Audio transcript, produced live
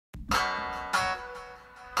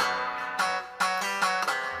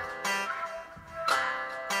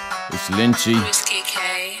It's Lynchy.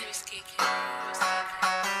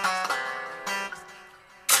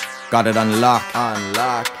 Got it on lock.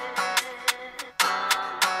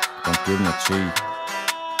 Don't give no cheat.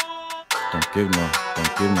 Don't give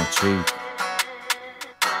no cheat.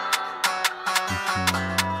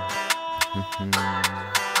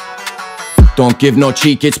 Don't give no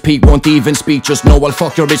cheek, it's peak, won't even speak. Just know I'll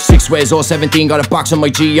fuck your bitch 6 ways. 017 got a box on my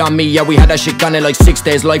G on me. Yeah, we had that shit gone in like 6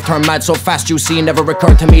 days. Life turned mad so fast, you see. Never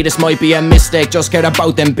occurred to me this might be a mistake. Just scared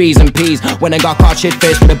about them B's and P's. When I got caught shit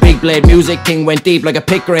faced with a big blade. Music thing went deep like a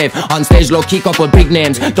pick grave. On stage low key couple big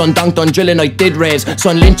names. Done dunk, done drilling, I did raise.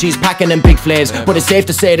 Son Lynchy's packing them big flares. But it's safe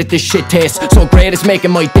to say that this shit tastes so great it's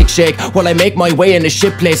making my dick shake. While I make my way in the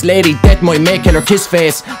shit place. Lady death might make her kiss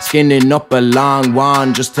face. Skinning up a long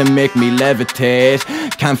one just to make me levitate.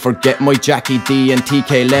 Can't forget my Jackie D and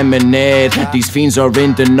TK Lemonade. These fiends are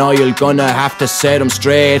in denial, gonna have to set them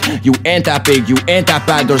straight. You ain't that big, you ain't that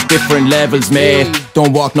bad, there's different levels, mate.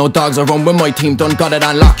 Don't walk no dogs, I run with my team, done got it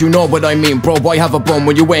on lock, you know what I mean. Bro, why have a bum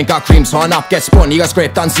when you ain't got cream? So on up, get spun, you got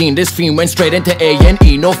scraped on scene. This fiend went straight into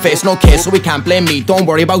A&E, no face, no case, so we can't blame me. Don't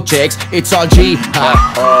worry about Jakes, it's all G.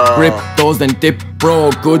 Grip those then dip,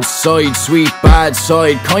 bro, good side, sweet bad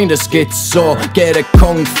side, kinda schizo. Get a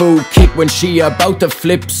kung fu kick when she about to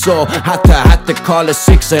flip, so had to call a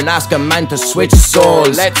 6 and ask a man to switch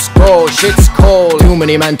souls. Let's go, shit's cold. Too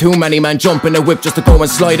many man jump in the whip just to go and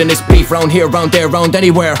slide in this beef. Round here, round there, round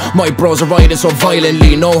anywhere. My bros are riding so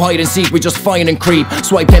violently, no hide and seek, we just find and creep.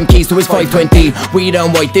 Swipe them keys to his 520, weed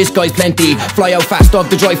and white, this guy's plenty. Fly out fast off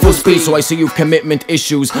the drive full speed, so I see you've commitment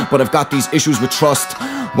issues, but I've got these issues with trust.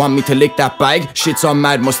 Want me to lick that bag? Shit's on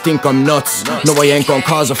mad, must think I'm nuts. No, I ain't gon'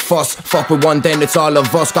 cause a fuss. Fuck with one, then it's all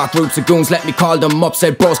of us. Got groups of goons, let me call them up.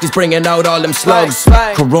 Said broski's bringing out all them slugs.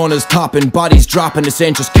 Corona's topping, bodies dropping, this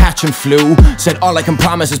ain't just catching flu. Said all I can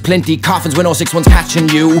promise is plenty coffins when 061's catching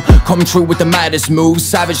you. Come through with the maddest moves,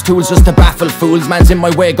 savage tools just to baffle fools. Man's in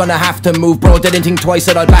my way, gonna have to move. Bro, didn't think twice,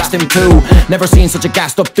 said I'd blast him too. Never seen such a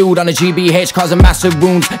gassed up dude on a GBH causing massive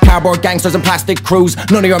wounds. Cardboard gangsters and plastic crews,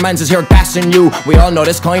 none of your mans is here gassing you. We all know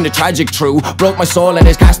this kinda tragic true. Broke my soul and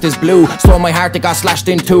his cast is blue. Stole my heart, it got slashed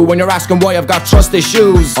in two. When you're asking why I've got trust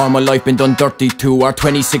issues, all my life been done dirty too. Or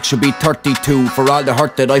 26 should be 32. For all the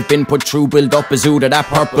hurt that I've been put through, build up a zoo to that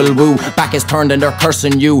purple woo. Back is turned and they're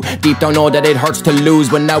cursing you. Deep down know that it hurts to lose,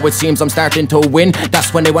 but now it seems I'm starting to win.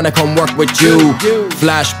 That's when they wanna come work with you.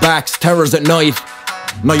 Flashbacks, terrors at night.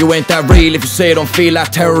 No, you ain't that real if you say I don't feel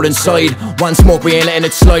that terror inside. One smoke, we ain't letting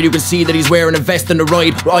it slide. You can see that he's wearing a vest in the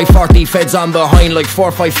ride. I-40 feds on behind, like 4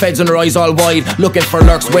 or 5 feds in their eyes all wide. Looking for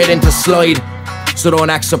lurks, waiting to slide. So don't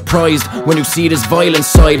act surprised when you see this violent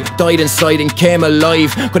side. Died inside and came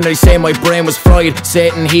alive. Couldn't I say my brain was fried?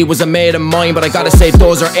 Satan, he was a mate of mine, but I gotta say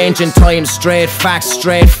those are ancient times. Straight facts,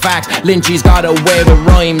 straight facts. Lynchy's got a way with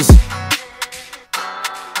rhymes.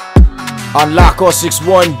 On lock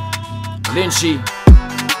 061, Lynchy.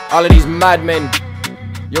 All of these madmen,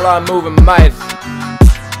 you're all moving mad.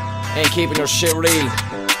 Ain't keeping your shit real.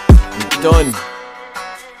 I'm done.